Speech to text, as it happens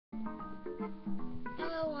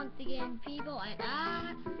Hello once again, people, and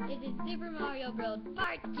this is Super Mario Bros.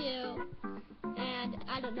 Part 2, and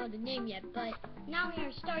I don't know the name yet, but now we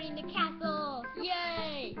are starting the castle!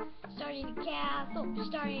 Yay! Starting the castle,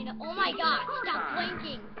 oh my god, stop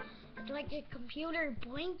blinking! It's like the computer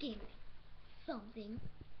blinking something.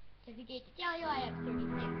 So to get to tell you, I have 36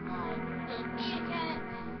 lives. Didn't need it yet.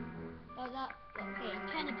 Goes up, okay,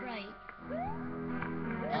 it's kinda bright.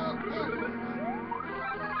 It'll warm up.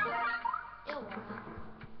 It'll warm up.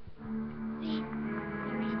 See, I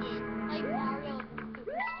already did. Like Mario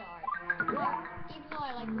Superstar. Even though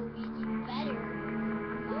I like Luigi better,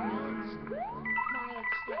 Mario still is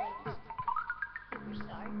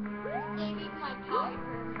Superstar. I'm saving my power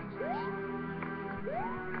for emergency.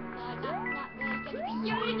 No, I'm not really gonna be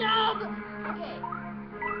using them! Okay.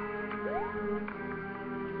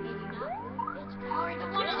 Okay, do not lose this power. I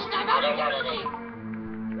don't want to lose my opportunity!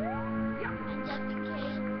 And just in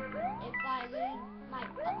case, if I lose my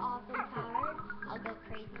awesome power, I'll go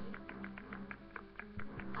crazy.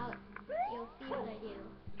 You'll see what I do.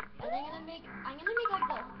 And I'm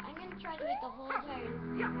gonna try to make the whole entire,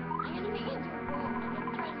 I'm gonna make it into world, I'm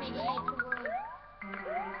gonna try to make it into world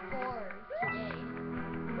 4 today.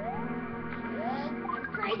 Because I'm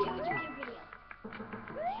crazy with YouTube videos.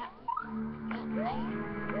 I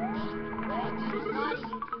need a lot of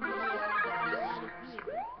YouTube videos for a lot of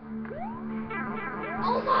views.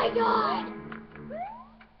 Oh my god!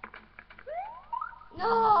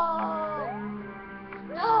 No!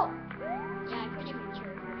 No! Yeah, I'm pretty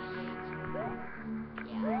mature for my age.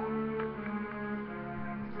 Yeah.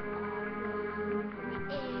 For my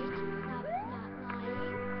age, not lying.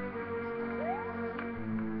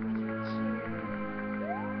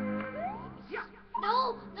 No!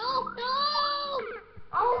 No! No!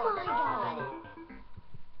 Oh my god!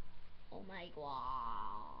 Oh my god.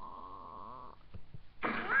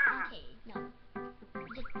 Okay, no.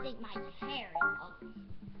 Just take my hair off.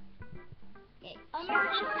 Okay,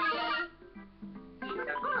 emergency!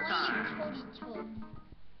 Only you Toad.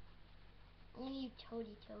 Only you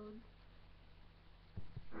Toad.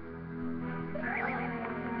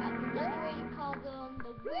 That's another way to call them,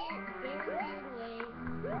 the very weird way.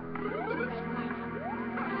 The red pineapple.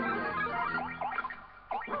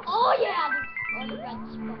 Oh yeah! Or the red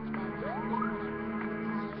SpongeBob, whatever you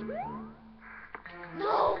want to call it.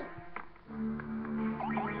 No! I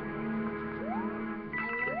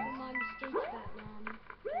learned from my mistakes, Batman.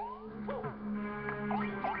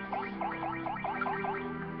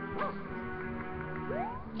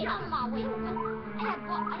 Get out of my way! I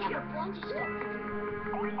have a bunch of stuff to do.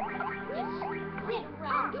 Just sit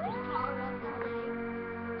around, just power up all day.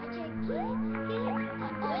 I check kids.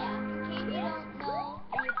 Oh yeah, in case you don't know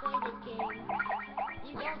and you play this game,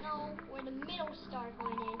 you don't know where the middle star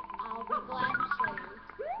coin is, I'll be glad to show you.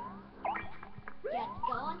 You have to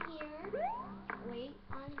go on here, wait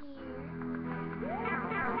on here.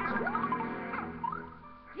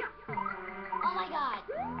 Oh my god!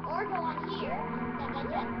 Or go on here, and then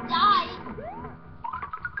just die!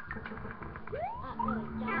 Not really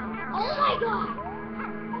die. Oh my god!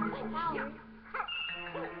 With my powers.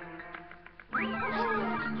 That's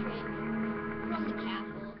the trick from the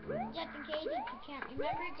castle. Just in case if you can't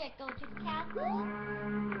remember, just go to the castle,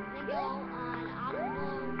 then go on auto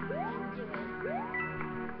mode and do it.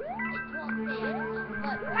 It won't say, I don't know,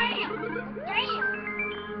 but BAM! BAM!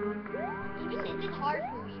 Even this is hard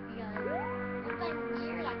for me because once I'm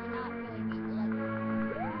weird, I cannot really beat the level.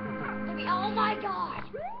 Okay, oh my god!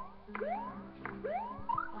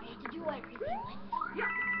 I have to do everything myself.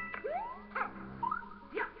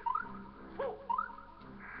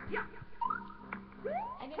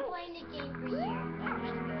 I've been playing this game for years, so I'm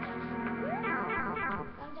kind of good at it.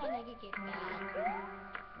 Sometimes I could get bad.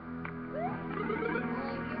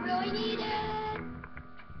 Only if you really need it!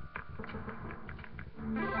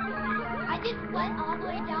 I just went all the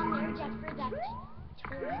way down there just for that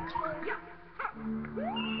Toad.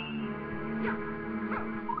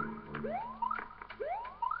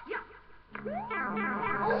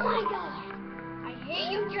 Oh my god! I hate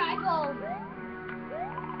you, Drypo!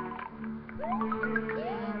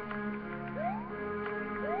 Yeah.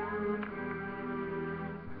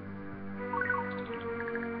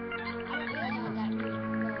 I don't really know what that means,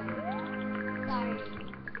 so sorry if it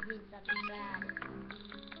means something bad.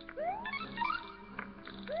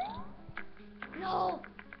 No!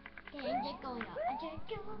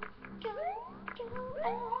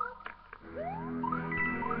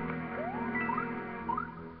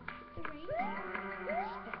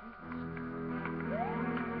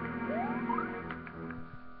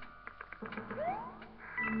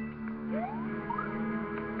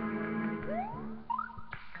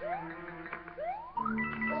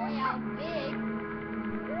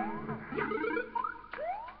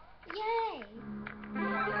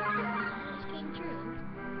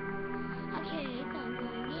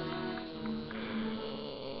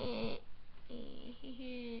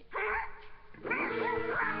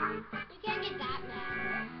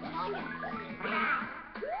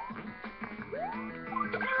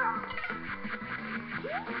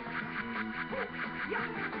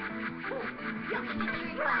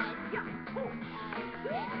 guys.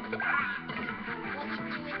 When he's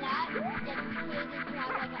doing that, he gets created to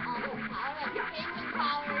have like an awesome power, like a penguin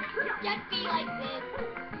power. Just be like this.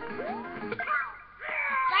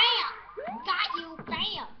 Bam! Got you,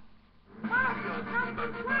 bam!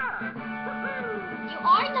 You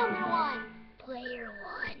are number one. Player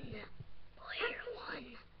one. Player one.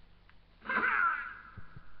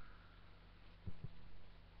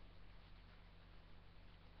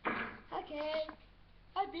 Okay,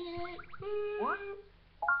 I did it.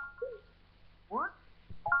 What?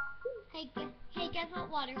 Hey, guess what,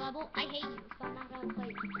 Water Level? I hate you, so I'm not gonna play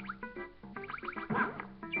you.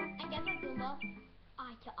 And guess what, Goomba?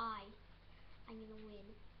 Eye to eye. I'm gonna win.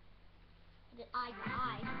 The eye to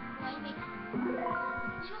eye. Why make... You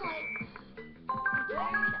know what? I'm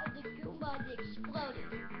tired of the Goombas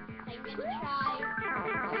exploding. I'm gonna try...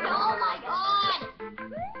 Oh my god! You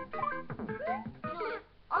know what?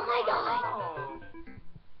 Oh my god!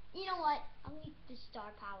 You know what? I'll need the star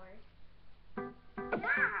power.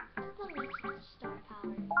 I'll need the star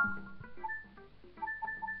power.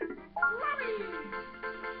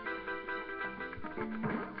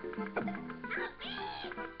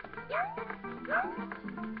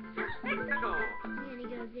 I'm gonna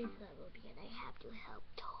go this level because I have to help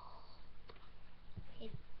Toad.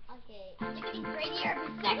 Okay, I'm gonna need right here for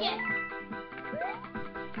a second.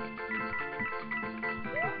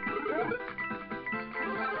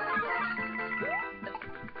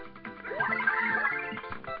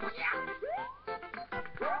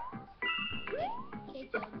 Okay,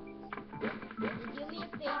 Toad. Do me a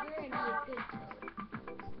favor and be a good Toad.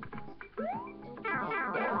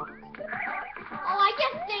 Oh, I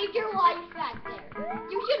just saved your life back there.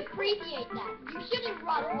 You should appreciate that. You shouldn't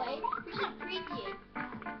run away. You should appreciate that.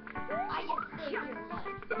 I just saved your life.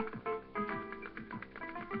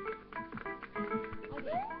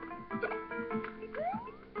 Okay.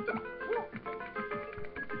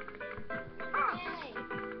 Yay.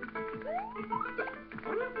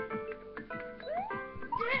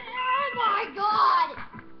 Oh my god!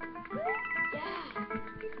 Yeah.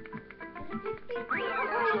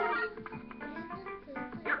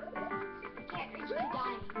 Can't reach the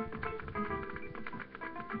diamond.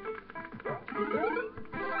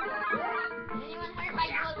 Did anyone hurt my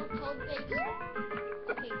little Toad baby?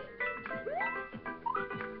 Okay, good.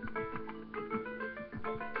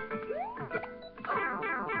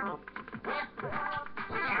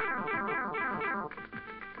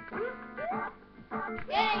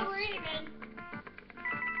 Yay, we're even.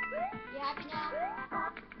 You happy now?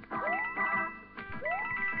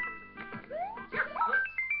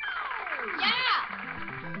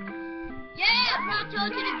 Yeah, brought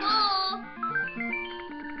Toad to the goal.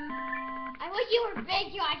 I wish you were big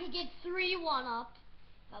so I could get 3 1-ups.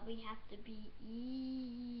 But we have to be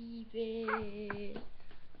even.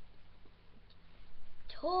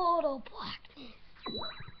 Total blackness.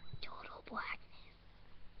 Total blackness.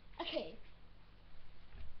 Okay.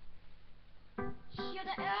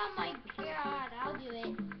 Oh my god, I'll do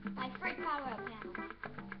it. My first power-up panel.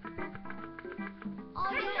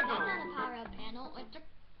 Oh yeah, that's not a power-up panel. It's a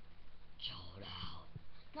showdown.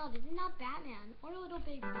 No, this is not Batman or Little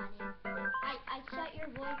Big Planet. I shut your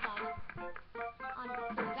voice off on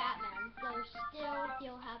the Batman, so still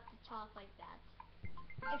you'll have to talk like that.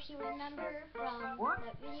 If you remember from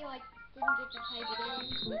that video, I didn't get to type it in.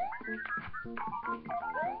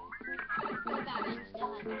 So Batman still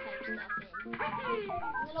has to type stuff in.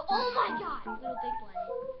 Little, oh my god, Little Big Planet.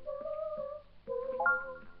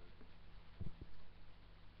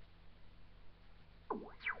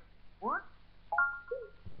 What?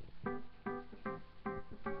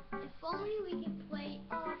 If only we could play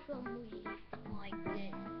awesomely like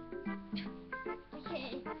this.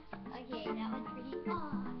 Okay, that was pretty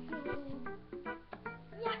awesome.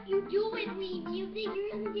 Yeah, you do it, Wii Music, you're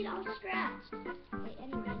gonna get all scratched. Okay,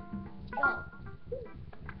 anyway, go.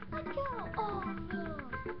 Let's go. Awesome.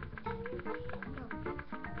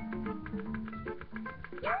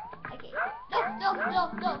 Okay.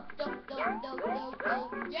 Go.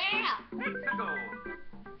 Yeah! I'm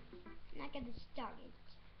not gonna start it.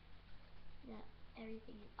 That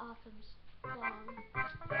everything is awesome song. I'm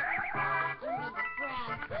gonna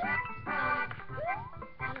grab, but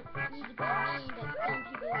I don't need to be mean, but some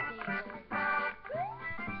people will say it all.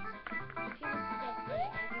 Some people just say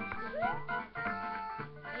everything.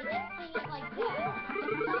 They just sing it like that.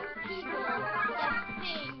 And some people just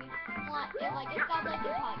sing like it sounds like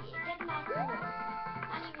they're talking. It does not work.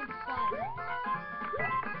 Not even fun.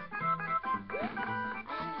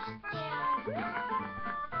 I understand.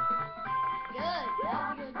 Good. That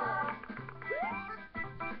was really good.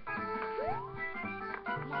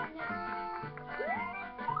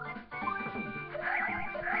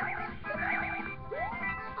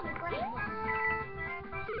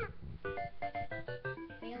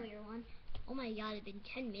 my god, it's been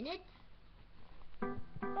 10 minutes?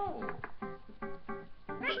 Oh.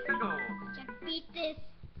 Bingo. If I beat this,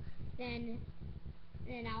 then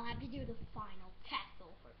I'll have to do the final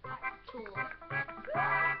castle for part 2.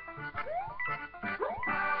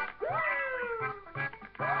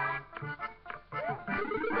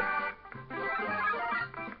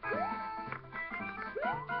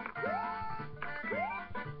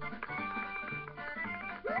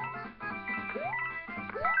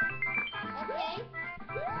 Okay.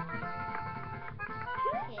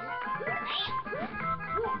 You're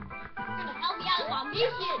gonna help me out of my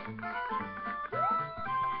mission.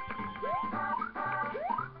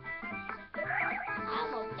 I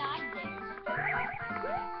almost died there.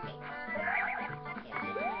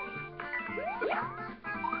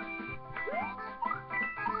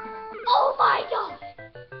 Oh my god!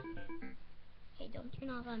 Hey, don't turn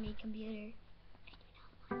off on me, computer.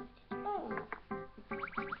 Oh.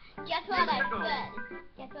 Guess what I said?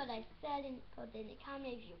 Guess what I said? And put in the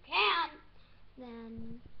comments if you can.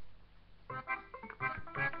 Then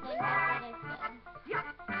guess what I said?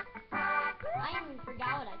 I even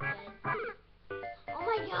forgot what I said. Oh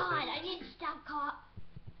my god! I need to stop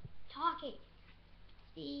talking.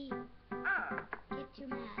 See, get too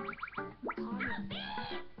mad. Calm yourself.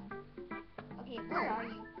 Okay, where are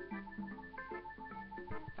you?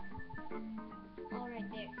 Oh, right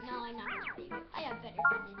there. No, I'm not gonna save you. I have better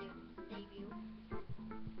things to do than save you.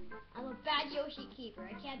 I'm a bad Yoshi keeper.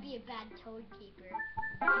 I can't be a bad Toad keeper.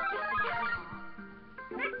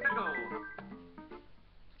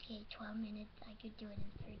 Okay, 12 minutes. I could do it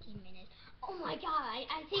in 13 minutes. Oh my god,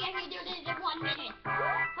 I think I can do this in 1 minute.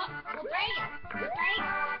 Well, bam! Bam!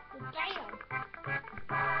 Bam!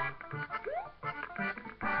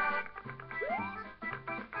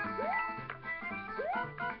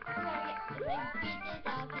 If I beat this,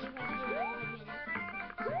 I'll see if I can do it in 1 minute.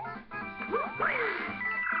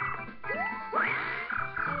 I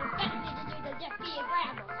have better things to do than just be a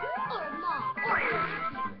grandma, or a mom, or a Yoshi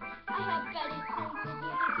keeper. I have better things to do than be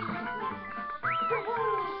a grandma,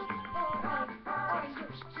 or a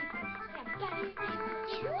Yoshi keeper. I have better things to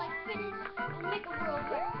do, like finish and make a world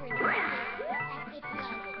record at this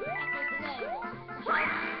level. How long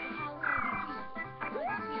to beat? I'm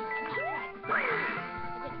not trying to beat.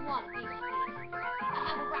 I just want to be like this. I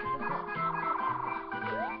have a record book.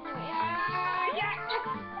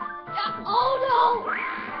 Oh no!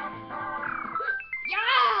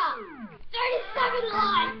 Yeah! 37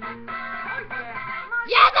 lives!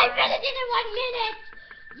 Yes, I finished it in 1 minute!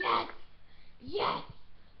 Yes! Yes!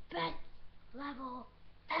 Best level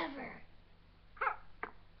ever!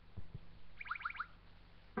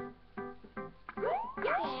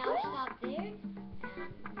 Okay, I'll stop there.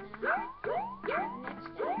 And next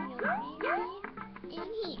time you'll see me in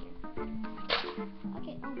here.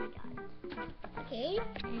 Okay, oh my god. Okay,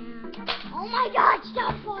 and oh my god,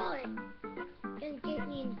 stop falling! Gonna get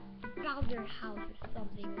me in Bowser House or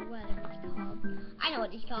something, or whatever it's called. I know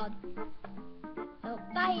what it's called. So,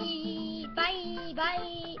 bye! Bye!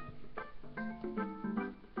 Bye!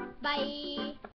 Bye!